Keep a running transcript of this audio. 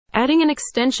Adding an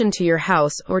extension to your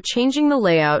house or changing the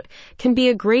layout can be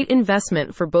a great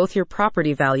investment for both your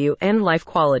property value and life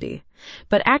quality.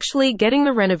 But actually, getting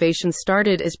the renovation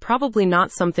started is probably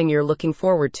not something you're looking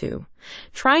forward to.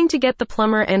 Trying to get the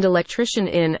plumber and electrician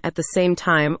in at the same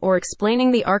time or explaining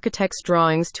the architect's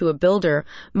drawings to a builder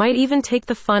might even take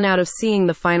the fun out of seeing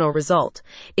the final result,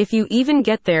 if you even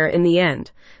get there in the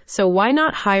end. So why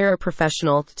not hire a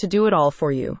professional to do it all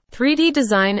for you? 3D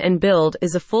Design and Build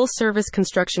is a full-service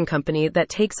construction company that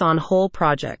takes on whole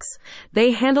projects.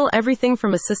 They handle everything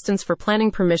from assistance for planning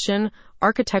permission,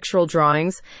 architectural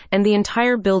drawings, and the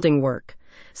entire building work.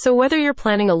 So whether you're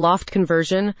planning a loft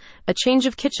conversion, a change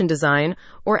of kitchen design,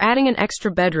 or adding an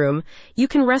extra bedroom, you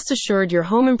can rest assured your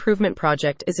home improvement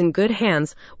project is in good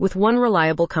hands with one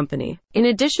reliable company. In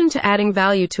addition to adding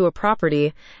value to a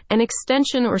property, an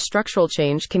extension or structural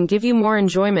change can give you more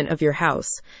enjoyment of your house,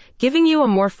 giving you a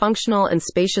more functional and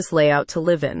spacious layout to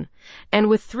live in. And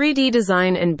with 3D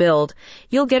Design and Build,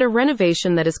 you'll get a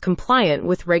renovation that is compliant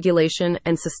with regulation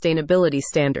and sustainability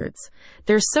standards.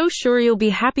 They're so sure you'll be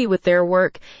happy with their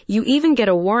work, you even get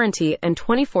a warranty and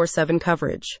 24/7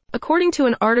 coverage. According to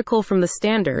an article from The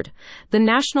Standard, the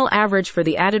national average for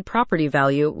the added property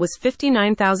value was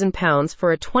 £59,000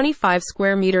 for a 25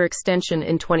 square meter extension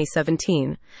in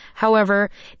 2017. However,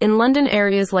 in London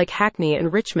areas like Hackney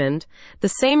and Richmond, the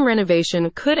same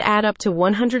renovation could add up to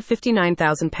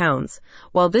 £159,000.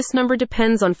 While this number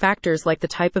depends on factors like the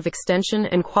type of extension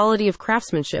and quality of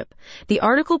craftsmanship, the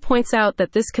article points out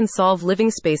that this can solve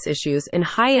living space issues in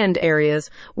high-end areas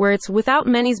where it's without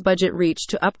many's budget reach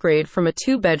to upgrade from a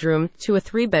 2-bedroom to a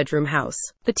 3-bedroom house.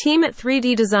 The team at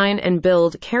 3D Design and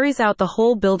Build carries out the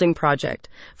whole building project,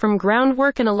 from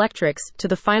groundwork and electrics to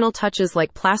the final touches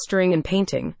like plastering and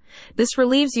painting. This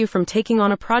relieves you from taking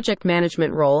on a project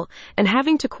management role and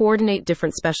having to coordinate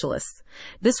different specialists.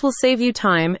 This will save you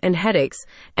time and headaches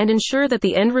and ensure that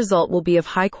the end result will be of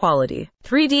high quality.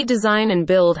 3D Design and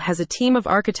Build has a team of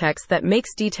architects that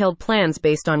makes detailed plans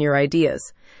based on your ideas.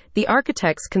 The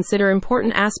architects consider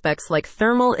important aspects like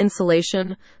thermal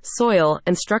insulation, soil,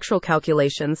 and structural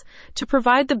calculations to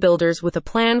provide the builders with a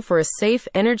plan for a safe,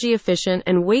 energy-efficient,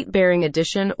 and weight-bearing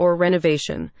addition or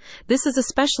renovation. This is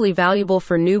especially valuable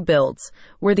for new builds,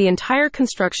 where the entire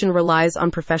construction relies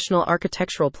on professional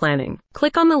architectural planning.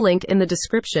 Click on the link in the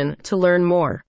description to learn more.